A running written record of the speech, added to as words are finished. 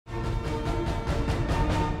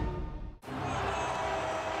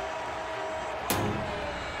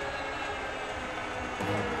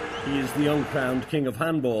is the uncrowned king of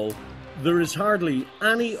handball, there is hardly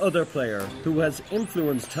any other player who has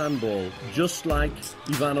influenced handball just like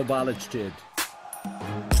Ivano Balic did.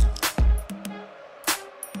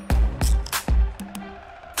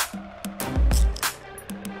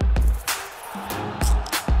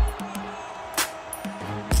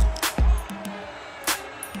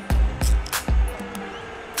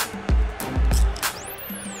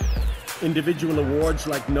 Individual awards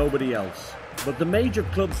like nobody else, but the major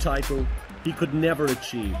club title he could never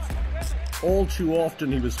achieve. All too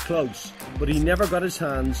often he was close, but he never got his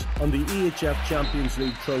hands on the EHF Champions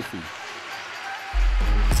League trophy.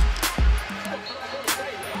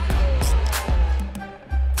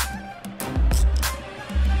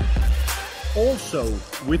 Also,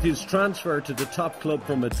 with his transfer to the top club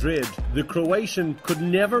from Madrid, the Croatian could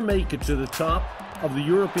never make it to the top of the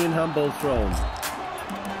European handball throne.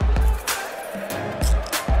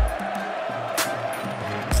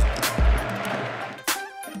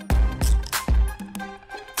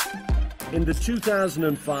 In the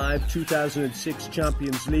 2005-2006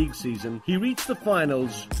 Champions League season, he reached the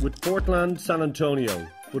finals with Portland San Antonio,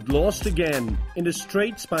 but lost again in a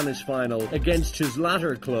straight Spanish final against his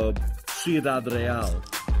latter club, Ciudad Real.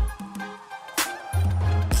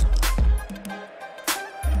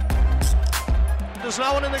 There's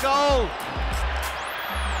no one in the goal.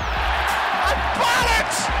 And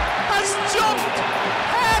Balic has jumped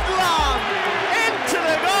headlong into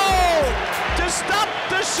the goal to stop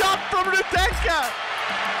the shot from Rutenka.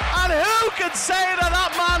 And who can say that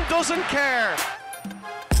that man doesn't care?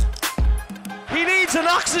 He needs an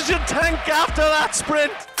oxygen tank after that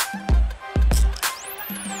sprint.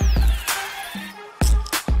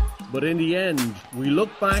 But in the end, we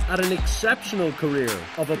look back at an exceptional career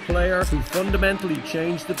of a player who fundamentally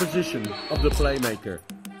changed the position of the playmaker.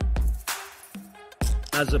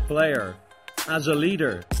 As a player, as a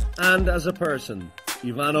leader, and as a person,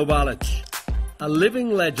 Ivano Balic, a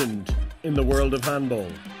living legend in the world of handball.